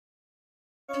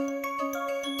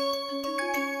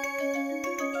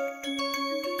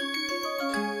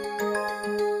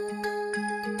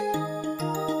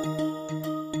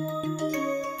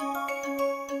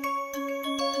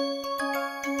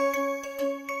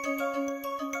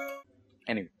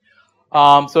Anyway,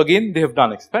 so again they have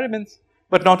done experiments,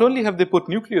 but not only have they put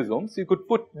nucleosomes, you could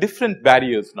put different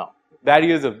barriers now,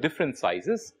 barriers of different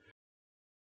sizes.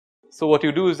 So what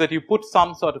you do is that you put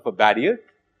some sort of a barrier,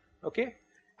 okay,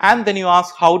 and then you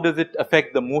ask how does it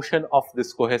affect the motion of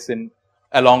this cohesin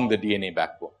along the DNA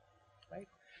backbone, right.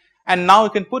 And now you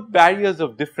can put barriers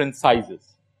of different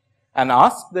sizes and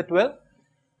ask that, well,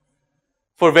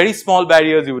 for very small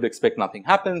barriers you would expect nothing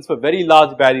happens, for very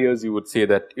large barriers you would say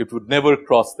that it would never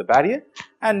cross the barrier,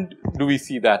 and do we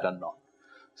see that or not.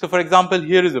 So for example,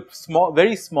 here is a small,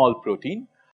 very small protein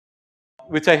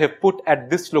which I have put at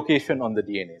this location on the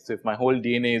DNA. So if my whole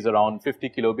DNA is around 50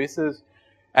 kilobases,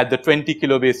 at the 20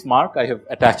 kilobase mark I have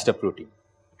attached a protein,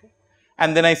 okay.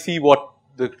 And then I see what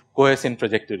the cohesin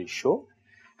trajectories show,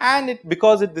 and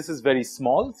because this is very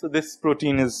small, so this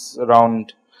protein is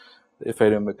around, if I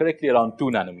remember correctly, around 2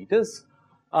 nanometers.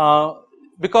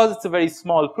 Because it's a very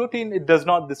small protein, it does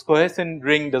not, this cohesin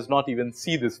ring does not even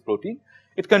see this protein.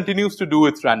 It continues to do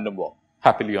its random walk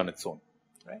happily on its own,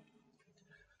 right.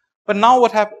 But now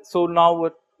what happens, so now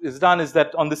what is done is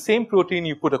that on the same protein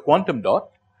you put a quantum dot,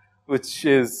 which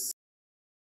is,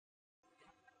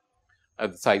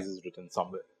 the size is written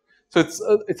somewhere. So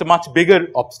it's a much bigger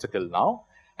obstacle now,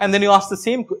 and then you ask the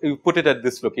same, you put it at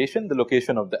this location, the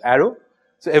location of the arrow.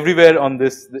 So everywhere on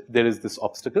this there is this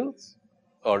obstacle,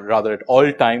 or rather at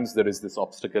all times there is this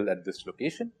obstacle at this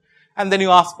location, and then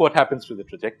you ask what happens to the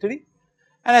trajectory,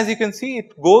 and as you can see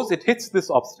it goes, it hits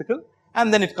this obstacle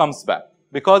and then it comes back.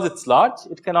 Because it's large,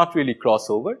 it cannot really cross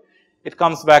over. It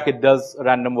comes back, it does a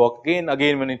random walk again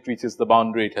when it reaches the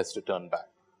boundary it has to turn back.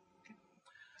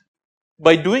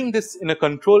 By doing this in a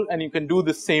control, and you can do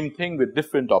the same thing with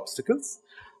different obstacles,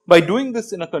 by doing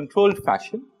this in a controlled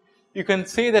fashion, you can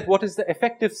say that what is the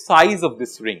effective size of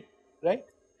this ring, right.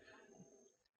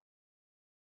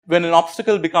 When an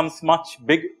obstacle becomes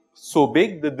so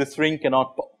big that this ring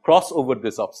cannot cross over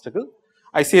this obstacle,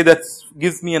 I say that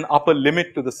gives me an upper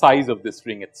limit to the size of this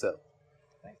ring itself.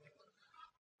 Right.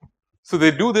 So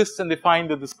they do this and they find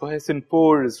that this cohesin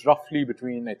pore is roughly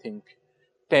between, I think,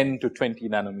 10 to 20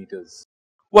 nanometers.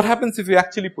 What happens if we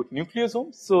actually put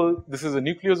nucleosomes? So this is a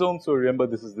nucleosome. So remember,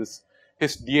 this is this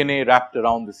DNA wrapped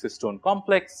around this histone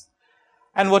complex.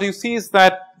 And what you see is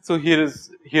that, so here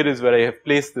is where I have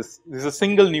placed this. This is a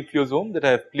single nucleosome that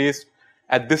I have placed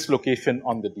at this location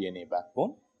on the DNA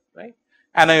backbone, right.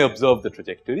 And I observe the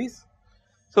trajectories.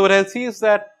 So what I'll see is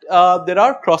that there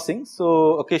are crossings.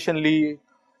 So occasionally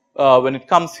when it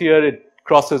comes here, it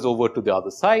crosses over to the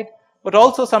other side. But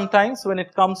also sometimes when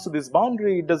it comes to this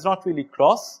boundary, it does not really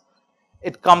cross.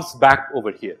 It comes back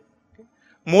over here. Okay.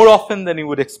 More often than you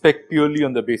would expect purely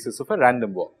on the basis of a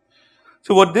random walk.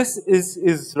 So what this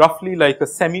is roughly like a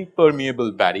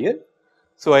semi-permeable barrier.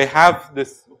 So I have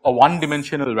this a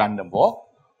one-dimensional random walk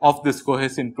of this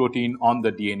cohesin protein on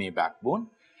the DNA backbone,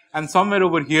 and somewhere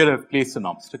over here I have placed an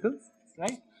obstacle,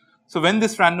 right. So when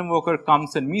this random walker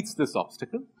comes and meets this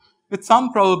obstacle, with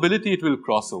some probability it will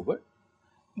cross over,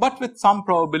 but with some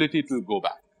probability it will go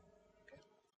back.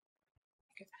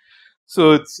 Okay.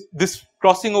 So this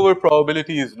crossing over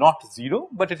probability is not 0,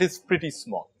 but it is pretty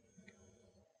small.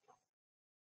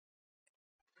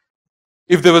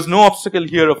 If there was no obstacle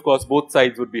here, of course both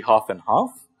sides would be half and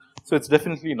half. So it's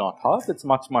definitely not half, it's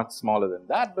much smaller than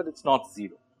that, but it's not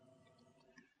 0.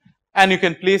 And you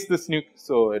can place this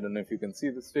so I don't know if you can see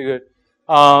this figure.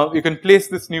 You can place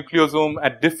this nucleosome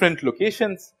at different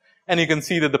locations, and you can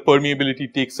see that the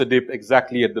permeability takes a dip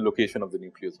exactly at the location of the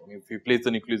nucleosome. If you place the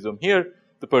nucleosome here,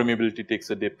 the permeability takes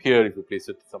a dip here. If you place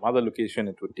it at some other location,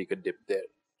 it would take a dip there.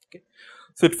 Okay.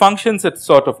 So it functions as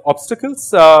sort of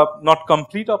obstacles, not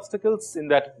complete obstacles in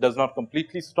that it does not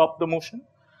completely stop the motion,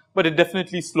 but it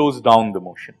definitely slows down the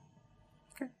motion.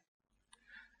 Okay.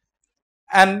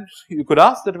 And you could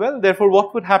ask that, well, therefore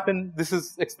what would happen, this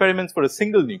is experiments for a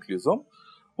single nucleosome,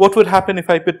 what would happen if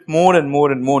I put more and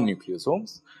more and more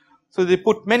nucleosomes? So they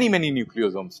put many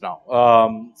nucleosomes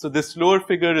now. So this lower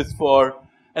figure is for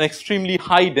an extremely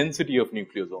high density of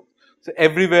nucleosomes. So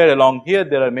everywhere along here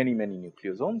there are many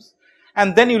nucleosomes,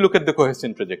 and then you look at the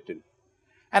cohesin trajectory.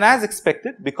 And as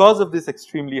expected, because of this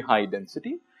extremely high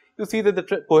density, you see that the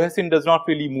cohesin does not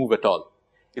really move at all.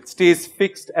 It stays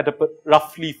fixed at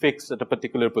roughly fixed at a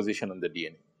particular position on the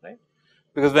DNA, right?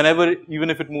 Because whenever, even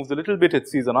if it moves a little bit, it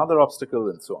sees another obstacle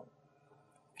and so on.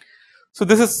 So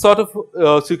this is sort of,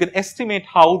 so you can estimate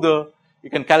how the You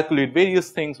can calculate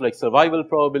various things like survival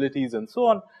probabilities and so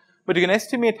on, but you can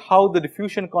estimate how the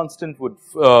diffusion constant would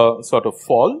sort of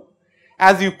fall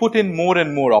as you put in more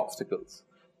and more obstacles,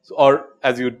 so, or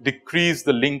as you decrease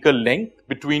the linker length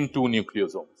between two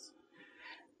nucleosomes.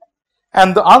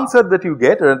 And the answer that you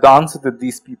get, or the answer that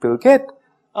these people get,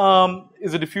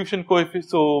 is a diffusion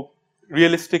coefficient. So,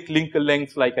 realistic linker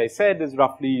length, like I said, is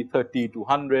roughly 30 to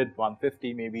 100,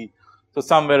 150 maybe. So,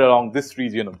 somewhere along this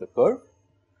region of the curve.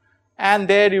 And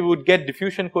there you would get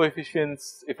diffusion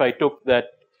coefficients. If I took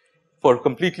that for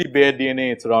completely bare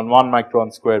DNA, it's around 1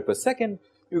 micron square per second.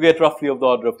 You get roughly of the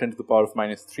order of 10 to the power of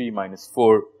minus 3, minus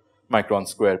 4 micron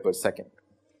square per second.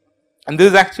 And this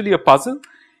is actually a puzzle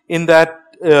in that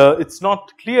it's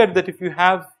not clear that if you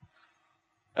have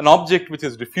an object which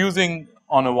is diffusing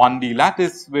on a 1D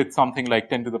lattice with something like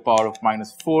 10 to the power of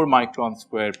minus 4 micron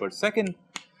square per second,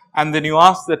 and then you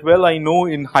ask that, well, I know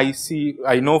in high C,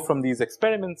 I know from these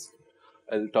experiments,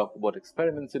 I'll talk about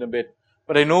experiments in a bit,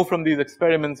 but I know from these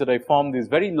experiments that I form these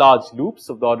very large loops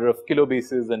of the order of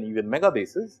kilobases and even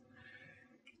megabases.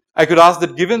 I could ask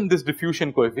that given this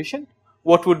diffusion coefficient,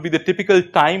 what would be the typical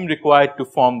time required to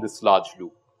form this large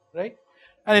loop, right?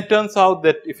 And it turns out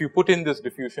that if you put in this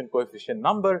diffusion coefficient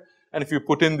number and if you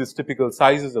put in these typical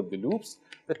sizes of the loops,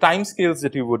 the time scales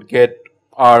that you would get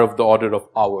are of the order of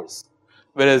hours,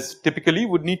 whereas typically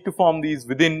would need to form these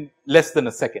within less than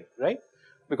a second, right?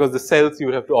 Because the cells you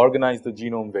would have to organize the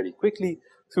genome very quickly.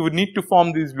 So, you would need to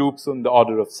form these loops on the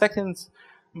order of seconds,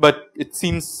 but it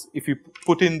seems if you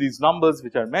put in these numbers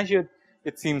which are measured,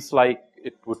 it seems like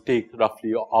it would take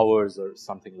roughly hours or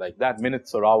something like that,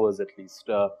 minutes or hours at least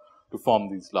to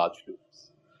form these large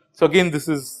loops. So, again this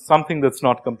is something that is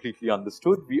not completely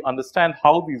understood. We understand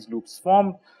how these loops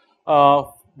form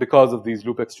because of these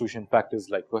loop extrusion factors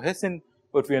like cohesin,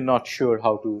 but we are not sure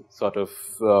how to sort of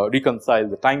reconcile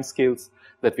the time scales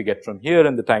that we get from here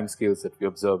and the time scales that we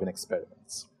observe in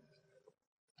experiments.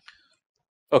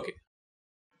 Okay.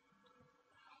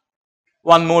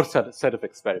 One more set of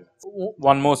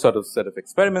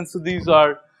experiments. So, these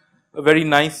are a very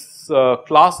nice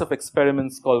class of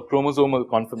experiments called chromosomal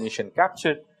conformation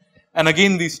capture, and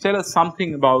again these tell us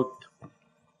something about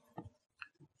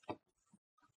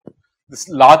this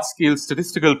large scale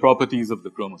statistical properties of the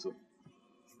chromosome.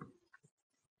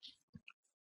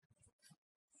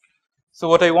 So,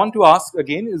 what I want to ask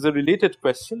again is a related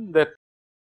question that,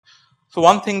 so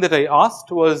one thing that I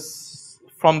asked was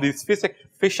from these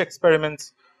fish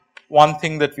experiments, one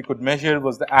thing that we could measure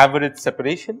was the average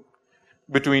separation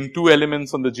between two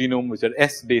elements on the genome which are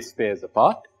S base pairs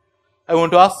apart. I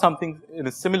want to ask something in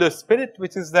a similar spirit,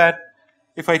 which is that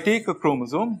if I take a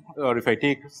chromosome or if I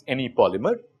take any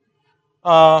polymer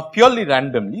purely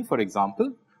randomly, for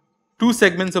example, two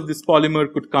segments of this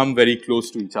polymer could come very close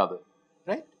to each other,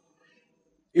 right?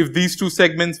 If these two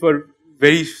segments were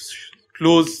very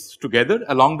close together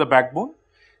along the backbone,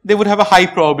 they would have a high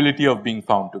probability of being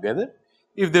found together.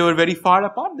 If they were very far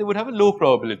apart, they would have a low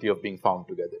probability of being found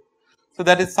together. So,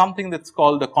 that is something that is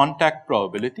called the contact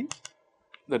probability,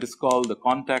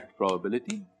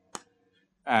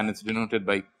 and it is denoted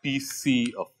by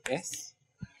PC of S.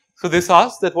 So, this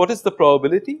asks that what is the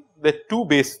probability that two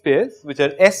base pairs which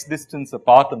are S distance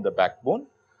apart on the backbone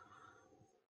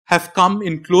have come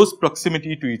in close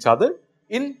proximity to each other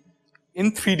in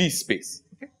 3D space.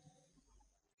 Okay.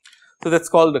 So, that is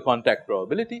called the contact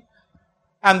probability,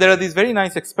 and there are these very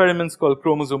nice experiments called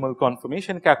chromosomal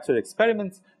conformation capture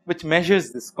experiments which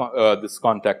measures this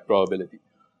contact probability.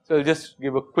 So, I will just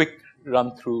give a quick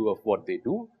run through of what they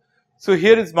do. So,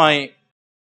 here is my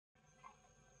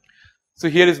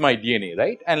DNA,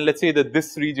 right, and let us say that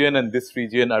this region and this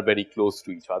region are very close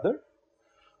to each other.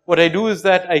 What I do is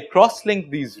that I cross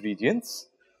link these regions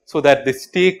so that they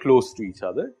stay close to each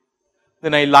other.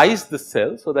 Then I lyse the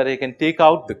cell so that I can take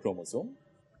out the chromosome.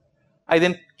 I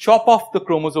then chop off the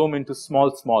chromosome into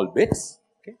small bits.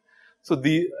 Okay. So,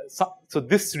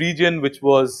 this region which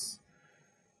was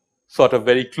sort of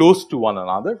very close to one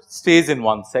another stays in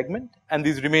one segment, and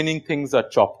these remaining things are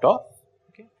chopped off.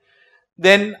 Okay.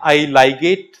 Then I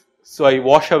ligate, so I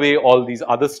wash away all these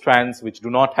other strands which do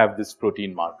not have this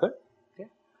protein marker.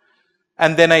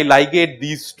 And then I ligate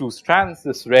these two strands,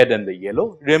 this red and the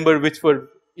yellow, remember which were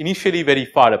initially very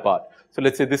far apart. So,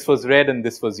 let us say this was red and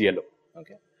this was yellow.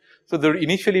 Okay. So, they are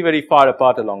initially very far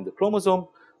apart along the chromosome,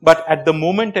 but at the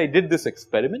moment I did this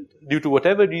experiment, due to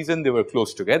whatever reason they were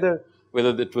close together,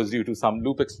 whether it was due to some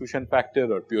loop exclusion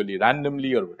factor or purely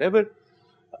randomly or whatever,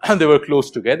 and they were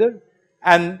close together.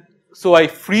 And so, I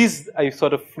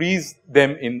sort of freeze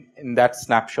them in that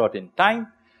snapshot in time.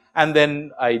 And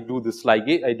then I do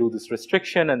this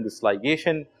restriction and this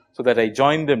ligation so that I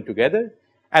join them together,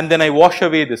 and then I wash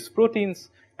away this proteins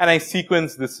and I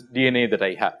sequence this DNA that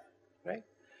I have, right.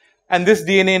 And this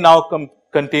DNA now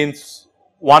contains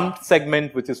one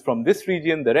segment which is from this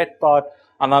region, the red part,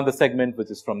 another segment which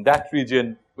is from that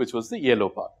region, which was the yellow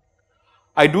part.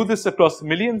 I do this across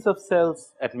millions of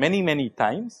cells at many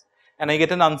times, and I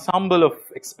get an ensemble of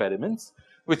experiments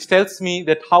which tells me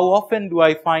that how often do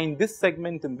I find this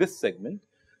segment and this segment,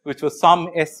 which was some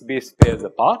S base pairs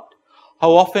apart,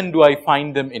 how often do I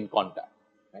find them in contact,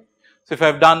 right. So, if I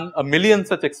have done a million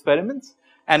such experiments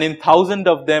and in 1,000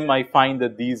 of them I find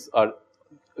that these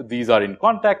are in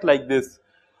contact like this,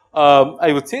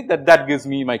 I would say that that gives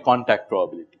me my contact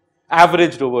probability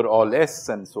averaged over all S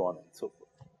and so on and so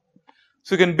forth.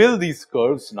 So, you can build these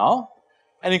curves now,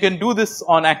 and you can do this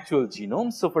on actual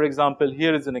genomes. So, for example,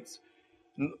 here is an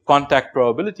contact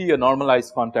probability, a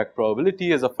normalized contact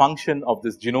probability as a function of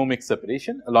this genomic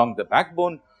separation along the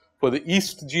backbone for the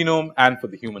yeast genome and for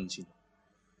the human genome.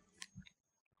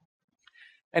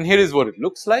 And here is what it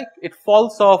looks like. It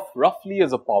falls off roughly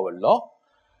as a power law,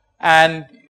 and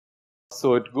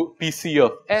so PC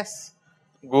of S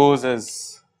goes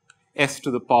as S to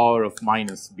the power of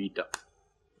minus beta.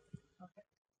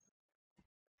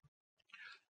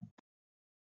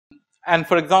 And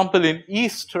for example, in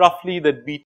yeast, roughly that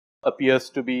beta appears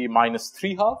to be minus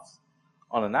 3/2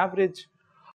 on an average.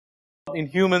 In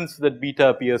humans, that beta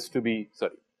appears to be,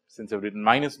 sorry, since I've written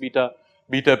minus beta,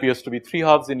 beta appears to be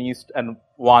 3/2 in yeast and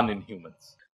 1 in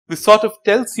humans. This sort of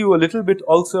tells you a little bit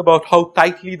also about how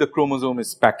tightly the chromosome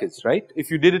is packaged, right? If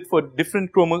you did it for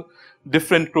different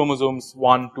chromosomes,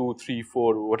 1, 2, 3,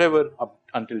 4, whatever, up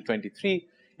until 23,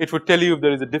 it would tell you if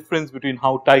there is a difference between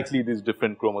how tightly these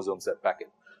different chromosomes are packaged.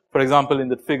 For example, in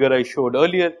the figure I showed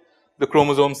earlier, the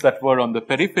chromosomes that were on the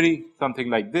periphery, something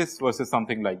like this versus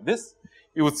something like this,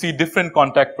 you would see different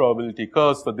contact probability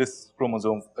curves for this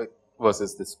chromosome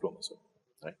versus this chromosome,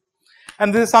 right.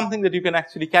 And this is something that you can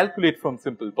actually calculate from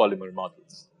simple polymer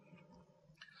models.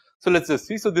 So, let us just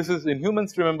see. So, this is in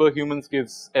humans. Remember, humans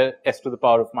gives S to the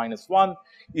power of minus 1,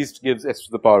 yeast gives S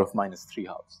to the power of minus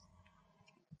 3/2.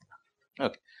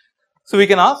 Okay. So, we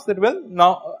can ask that, well,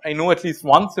 now I know at least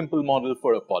one simple model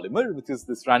for a polymer, which is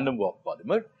this random walk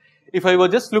polymer. If I were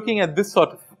just looking at this sort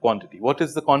of quantity, what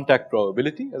is the contact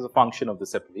probability as a function of the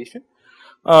separation?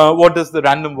 What does the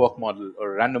random walk model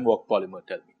or random walk polymer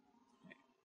tell me?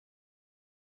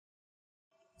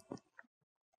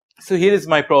 So, here is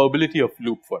my probability of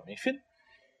loop formation.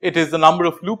 It is the number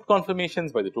of loop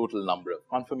conformations by the total number of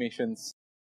conformations.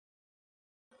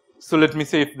 So, let me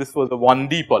say if this was a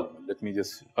 1D polymer, let me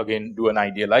just again do an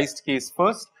idealized case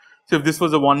first. So, if this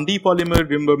was a 1D polymer,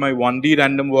 remember my 1D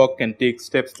random walk can take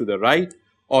steps to the right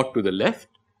or to the left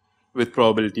with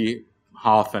probability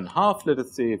half and half, let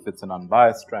us say if it is an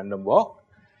unbiased random walk.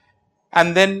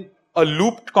 And then a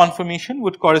looped conformation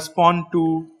would correspond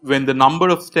to when the number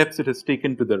of steps it has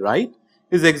taken to the right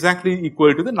is exactly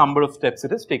equal to the number of steps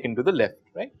it has taken to the left,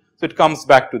 right. So, it comes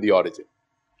back to the origin.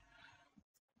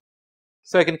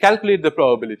 So, I can calculate the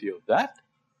probability of that.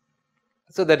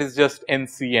 So, that is just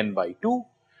NCN by 2,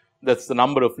 that is the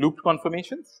number of looped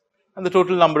conformations, and the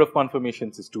total number of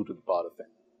conformations is 2 to the power of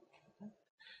n.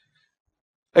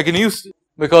 I can use,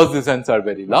 because these n's are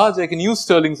very large, I can use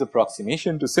Stirling's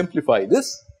approximation to simplify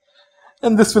this,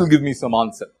 and this will give me some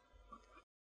answer.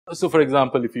 So, for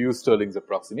example, if you use Stirling's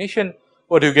approximation,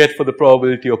 what you get for the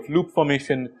probability of loop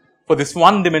formation for this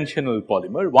one dimensional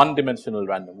polymer, one dimensional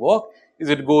random walk, is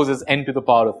it goes as n to the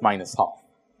power of minus half.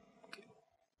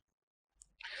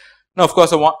 Now, of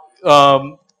course,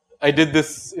 I did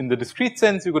this in the discrete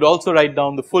sense. You could also write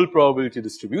down the full probability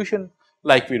distribution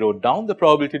like we wrote down. The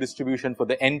probability distribution for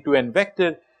the n to n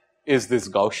vector is this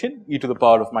Gaussian, e to the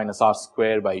power of minus r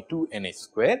square by 2 na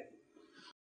square.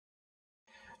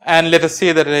 And let us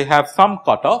say that I have some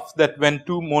cutoff that when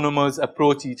two monomers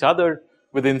approach each other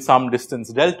within some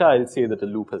distance delta, I will say that a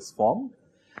loop has formed.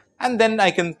 And then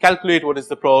I can calculate what is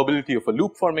the probability of a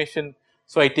loop formation.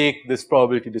 So, I take this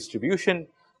probability distribution,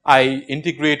 I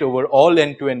integrate over all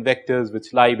n to n vectors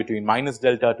which lie between minus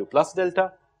delta to plus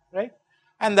delta, right,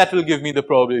 and that will give me the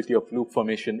probability of loop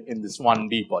formation in this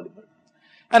 1D polymer.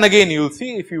 And again, you will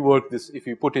see if you work this, if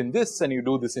you put in this and you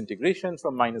do this integration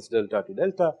from minus delta to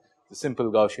delta, the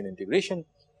simple Gaussian integration,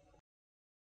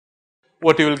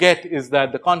 what you will get is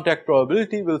that the contact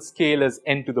probability will scale as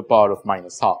n to the power of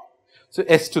minus half. So,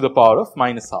 S to the power of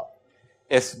minus half,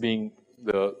 S being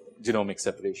the genomic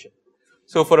separation.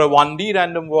 So, for a 1D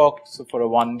random walk,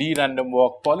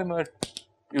 polymer,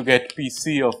 you get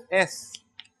PC of S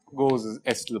goes as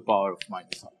S to the power of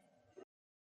minus half.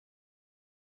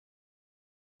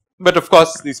 But of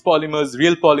course, these polymers,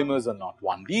 real polymers are not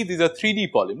 1D, these are 3D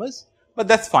polymers, but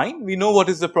that is fine. We know what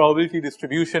is the probability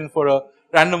distribution for a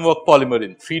random walk polymer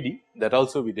in 3D, that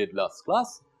also we did last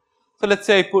class. So, let us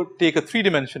say I take a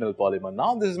 3-dimensional polymer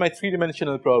now. This is my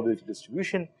 3-dimensional probability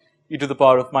distribution e to the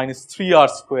power of minus 3r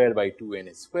square by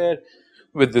 2na square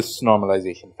with this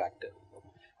normalization factor.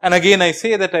 And again I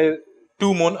say that I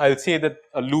will say that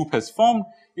a loop has formed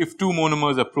if two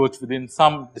monomers approach within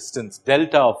some distance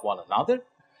delta of one another,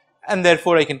 and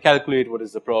therefore I can calculate what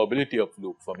is the probability of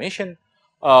loop formation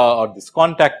or this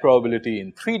contact probability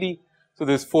in 3D. So,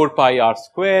 this 4 pi r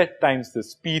square times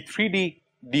this p 3D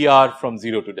dr from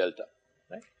 0 to delta,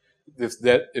 right,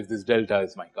 if this delta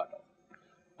is my cutoff.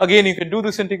 Again you can do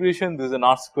this integration, this is an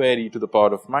r square e to the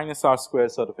power of minus r square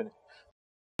sort of an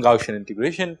Gaussian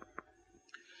integration.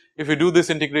 If you do this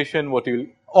integration, what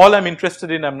you all I am interested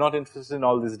in, I am not interested in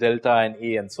all this delta and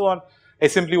a and so on. I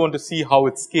simply want to see how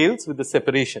it scales with the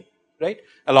separation, right,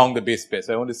 along the base pair.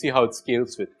 So, I want to see how it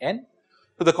scales with n.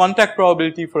 So, the contact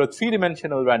probability for a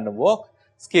 3-dimensional random walk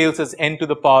scales as n to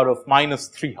the power of minus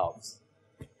 3 halves.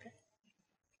 Okay.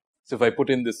 So, if I put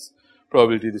in this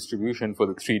probability distribution for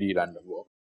the 3D random walk.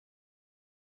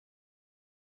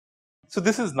 So,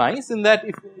 this is nice in that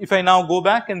if I now go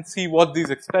back and see what these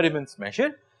experiments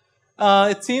measure,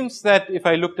 it seems that if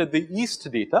I looked at the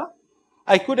east data,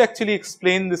 I could actually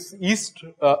explain this east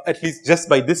at least just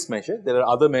by this measure. There are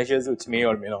other measures which may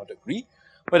or may not agree,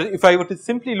 but if I were to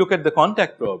simply look at the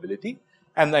contact probability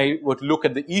and I were to look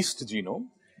at the east genome,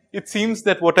 it seems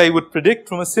that what I would predict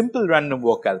from a simple random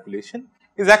walk calculation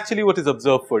is actually what is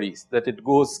observed for east, that it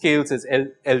scales as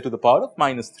L to the power of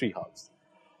minus 3 halves.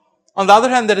 On the other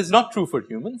hand, that is not true for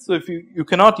humans. So, if you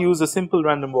cannot use a simple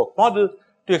random walk model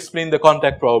to explain the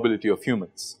contact probability of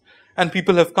humans, and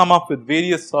people have come up with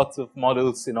various sorts of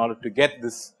models in order to get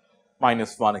this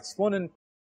minus 1 exponent.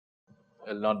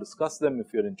 I will not discuss them.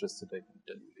 If you are interested, I can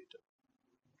tell you later.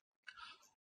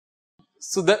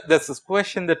 So, that is this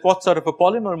question, that what sort of a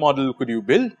polymer model could you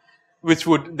build which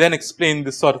would then explain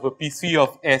this sort of a PC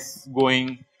of S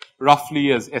going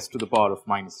roughly as S to the power of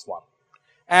minus 1.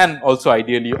 And also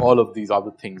ideally all of these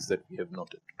other things that we have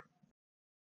noted.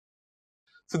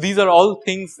 So, these are all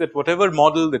things that whatever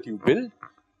model that you build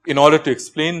in order to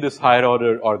explain this higher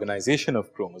order organization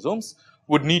of chromosomes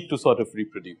would need to sort of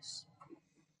reproduce.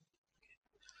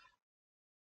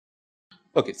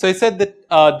 Okay, so I said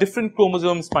that different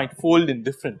chromosomes might fold in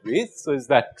different ways. So, is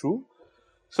that true?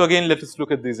 So, again let us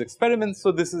look at these experiments.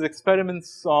 So, this is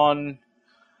experiments on,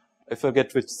 I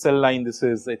forget which cell line this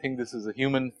is, I think this is a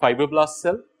human fibroblast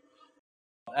cell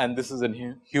and this is a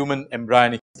human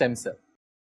embryonic stem cell.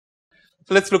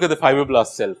 So, let us look at the fibroblast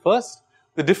cell first.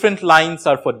 The different lines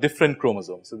are for different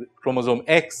chromosomes. So, the chromosome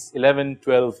X, 11,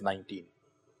 12, 19,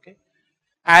 okay,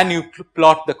 and you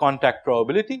plot the contact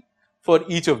probability for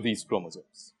each of these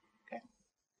chromosomes. Okay.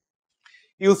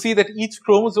 You will see that each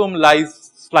chromosome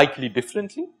lies slightly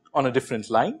differently on a different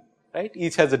line, right.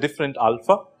 Each has a different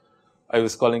alpha. I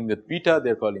was calling that beta, they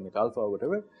are calling it alpha or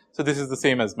whatever. So, this is the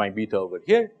same as my beta over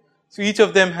here. So, each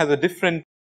of them has a different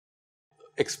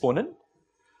exponent.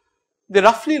 They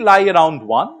roughly lie around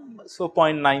 1, so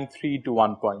 0.93 to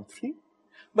 1.3,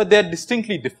 but they are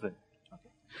distinctly different, okay,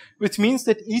 which means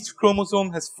that each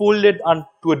chromosome has folded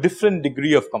to a different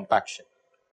degree of compaction.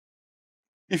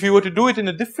 If you were to do it in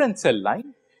a different cell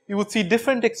line, you would see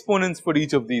different exponents for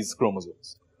each of these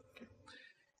chromosomes.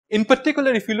 In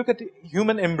particular, if you look at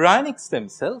human embryonic stem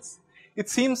cells, it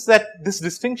seems that this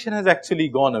distinction has actually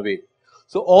gone away.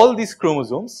 So, all these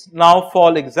chromosomes now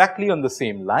fall exactly on the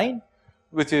same line,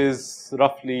 which is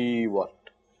roughly what,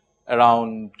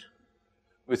 around,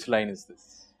 which line is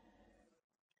this,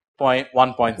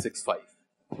 1.65,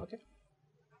 okay.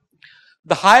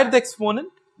 The higher the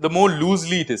exponent, the more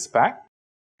loosely it is packed,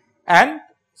 and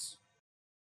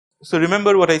so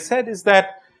remember what I said is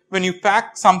that when you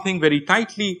pack something very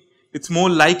tightly, it is more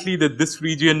likely that this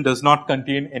region does not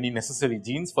contain any necessary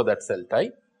genes for that cell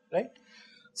type, right.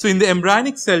 So, in the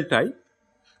embryonic cell type,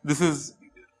 this is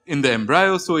in the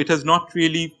embryo. So, it has not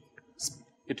really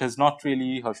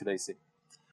how should I say,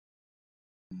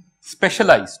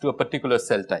 specialized to a particular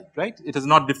cell type, right. It is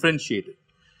not differentiated.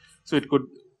 So, it could,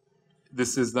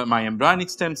 this is my embryonic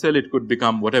stem cell, it could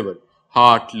become whatever,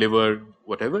 heart, liver,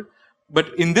 whatever,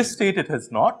 but in this state it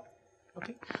has not.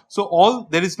 Okay. So,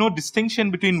 there is no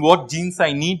distinction between what genes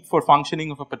I need for functioning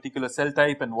of a particular cell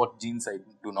type and what genes I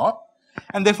do not,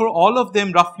 and therefore, all of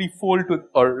them roughly fold to,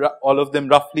 or all of them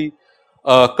roughly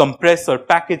compress or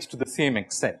package to the same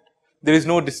extent. There is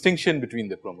no distinction between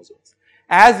the chromosomes.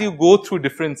 As you go through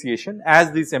differentiation,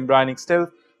 as these embryonic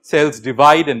cells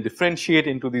divide and differentiate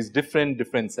into these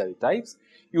different cell types,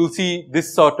 you will see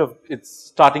this sort of, it is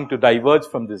starting to diverge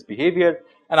from this behavior,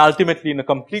 And ultimately, in a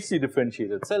completely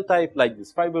differentiated cell type like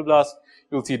this fibroblast,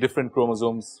 you will see different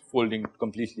chromosomes folding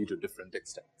completely to different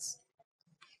extents.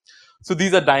 So,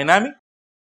 these are dynamic.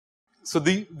 So,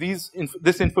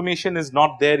 this information is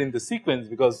not there in the sequence,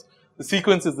 because the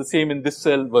sequence is the same in this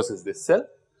cell versus this cell,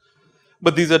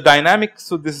 but these are dynamic.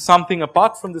 So, this is something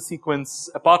apart from the sequence,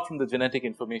 apart from the genetic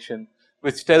information,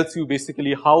 which tells you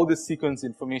basically how this sequence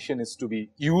information is to be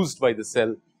used by the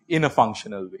cell in a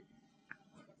functional way.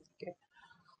 Okay.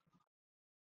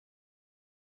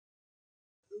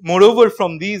 Moreover,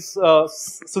 from these,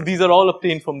 so these are all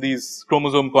obtained from these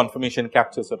chromosome conformation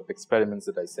capture sort of experiments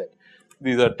that I said.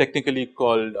 These are technically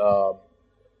called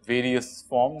various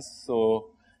forms. So,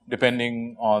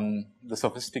 depending on the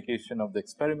sophistication of the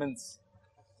experiments,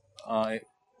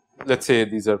 let us say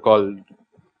these are called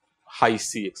high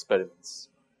C experiments.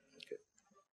 Okay.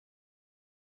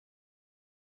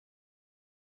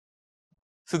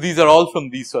 So, these are all from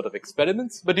these sort of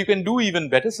experiments, but you can do even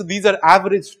better. So, these are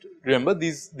averaged, remember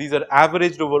these are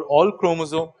averaged over all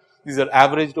chromosome, these are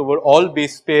averaged over all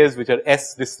base pairs which are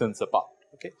S distance apart.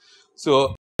 Okay.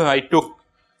 So, I took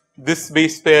this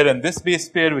base pair and this base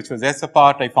pair which was S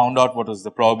apart, I found out what was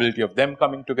the probability of them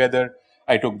coming together.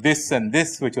 I took this and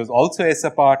this which was also S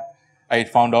apart, I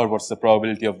found out what's the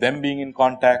probability of them being in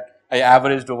contact. I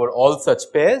averaged over all such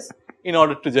pairs in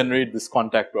order to generate this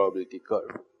contact probability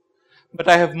curve. But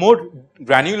I have more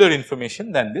granular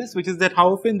information than this, which is that how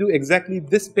often do exactly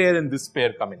this pair and this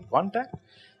pair come in contact,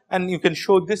 and you can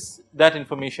show that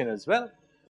information as well.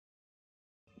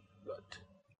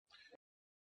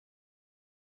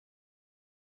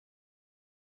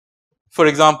 For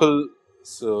example,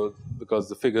 so because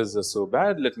the figures are so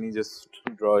bad, let me just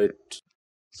draw it.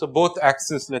 So, both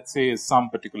axis, let us say, is some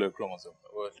particular chromosome,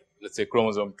 let us say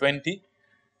chromosome 20,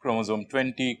 chromosome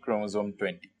 20, chromosome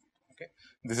 20. Okay.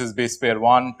 This is base pair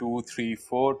 1, 2, 3,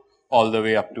 4, all the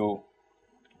way up to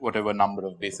whatever number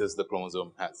of bases the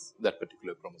chromosome has, that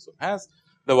particular chromosome has.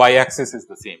 The y axis is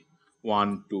the same,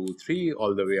 1, 2, 3,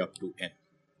 all the way up to n.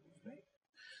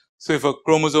 So, if a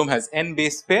chromosome has n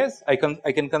base pairs, I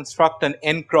can construct an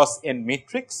n cross n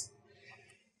matrix,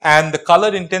 and the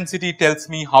color intensity tells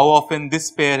me how often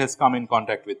this pair has come in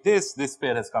contact with this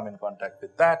pair has come in contact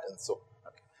with that, and so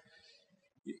on.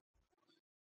 Okay.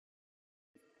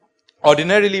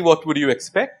 Ordinarily, what would you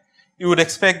expect? You would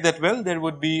expect that, well, there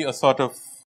would be a sort of,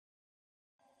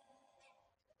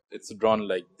 it's drawn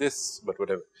like this, but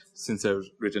whatever, since I've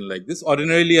written like this,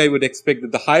 ordinarily I would expect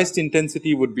that the highest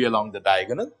intensity would be along the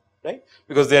diagonal, right,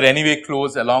 because they are anyway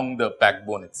close along the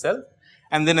backbone itself,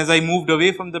 and then as I moved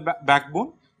away from the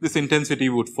backbone, this intensity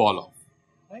would fall off,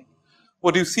 right.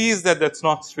 What you see is that that's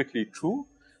not strictly true.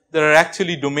 There are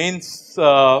actually domains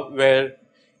where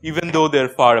even though they're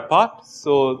far apart,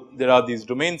 so there are these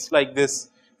domains like this,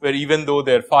 where even though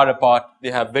they're far apart, they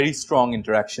have very strong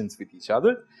interactions with each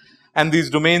other. And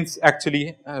these domains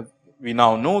actually, we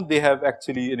now know they have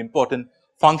actually an important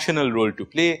functional role to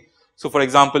play. So, for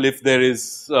example, if there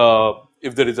is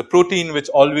a protein which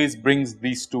always brings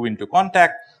these two into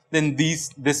contact, then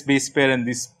this base pair and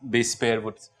this base pair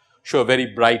would show a very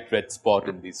bright red spot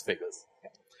in these figures.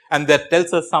 And that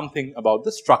tells us something about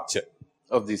the structure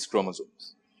of these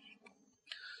chromosomes.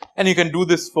 And you can do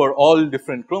this for all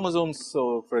different chromosomes.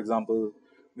 So, for example,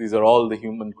 these are all the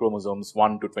human chromosomes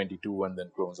 1 to 22 and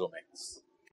then chromosome X.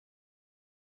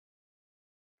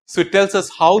 So, it tells us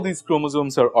how these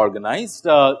chromosomes are organized.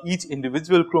 Each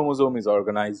individual chromosome is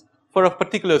organized for a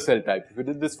particular cell type. If you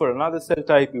did this for another cell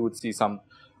type, you would see some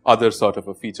other sort of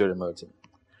a feature emerging.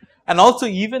 And also,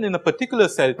 even in a particular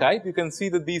cell type, you can see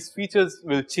that these features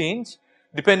will change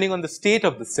depending on the state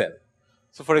of the cell.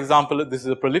 So, for example, this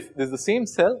is the same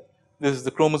cell, this is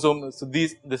the chromosome. So,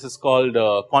 this is called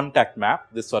a contact map.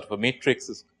 This sort of a matrix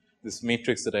is, this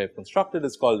matrix that I have constructed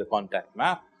is called a contact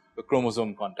map, a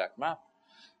chromosome contact map.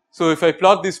 So, if I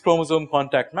plot these chromosome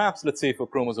contact maps, let us say for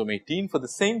chromosome 18 for the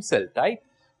same cell type,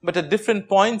 but at different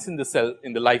points in the cell,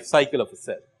 in the life cycle of a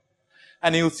cell.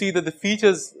 And you will see that the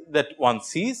features that one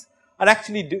sees are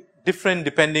actually different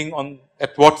depending on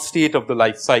at what state of the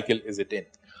life cycle is it in.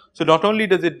 So, not only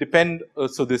does it depend,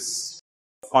 so this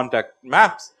contact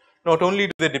maps, not only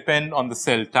do they depend on the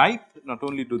cell type, not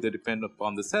only do they depend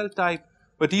upon the cell type,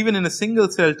 but even in a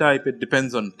single cell type, it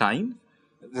depends on time,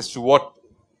 as to what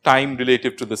time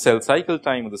relative to the cell cycle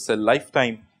time or the cell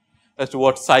lifetime, as to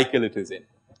what cycle it is in.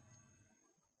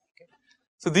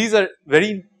 So, these are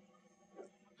very,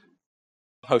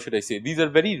 how should I say, these are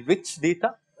very rich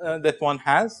data that one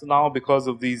has now because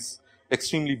of these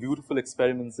extremely beautiful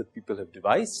experiments that people have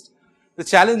devised. The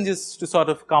challenge is to sort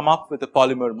of come up with a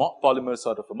polymer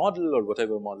sort of a model or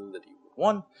whatever model that you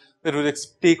one that would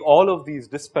take all of these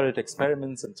disparate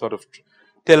experiments and sort of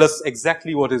tell us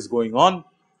exactly what is going on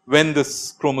when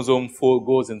this chromosome 4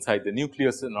 goes inside the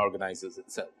nucleus and organizes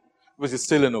itself, which is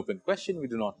still an open question. We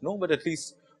do not know, but at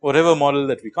least whatever model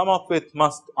that we come up with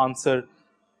must answer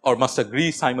or must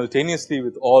agree simultaneously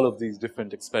with all of these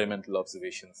different experimental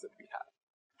observations that we have.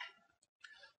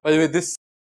 By the way, this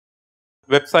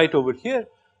website over here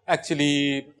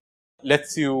actually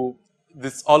lets you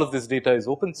this all of this data is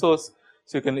open source.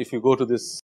 So, you can, if you go to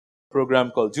this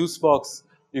program called Juicebox,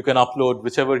 you can upload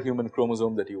whichever human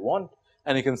chromosome that you want,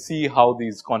 and you can see how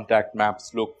these contact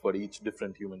maps look for each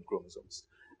different human chromosomes,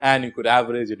 and you could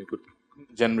average and you could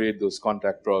generate those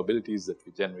contact probabilities that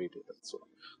we generated and so on.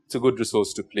 It's a good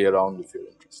resource to play around if you're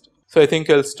interested. So, I think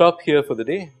I'll stop here for the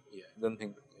day. Yeah, I don't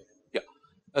think. Yeah,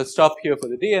 I'll stop here for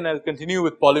the day, and I'll continue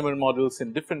with polymer models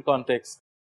in different contexts,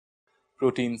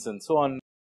 proteins and so on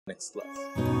next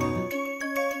class.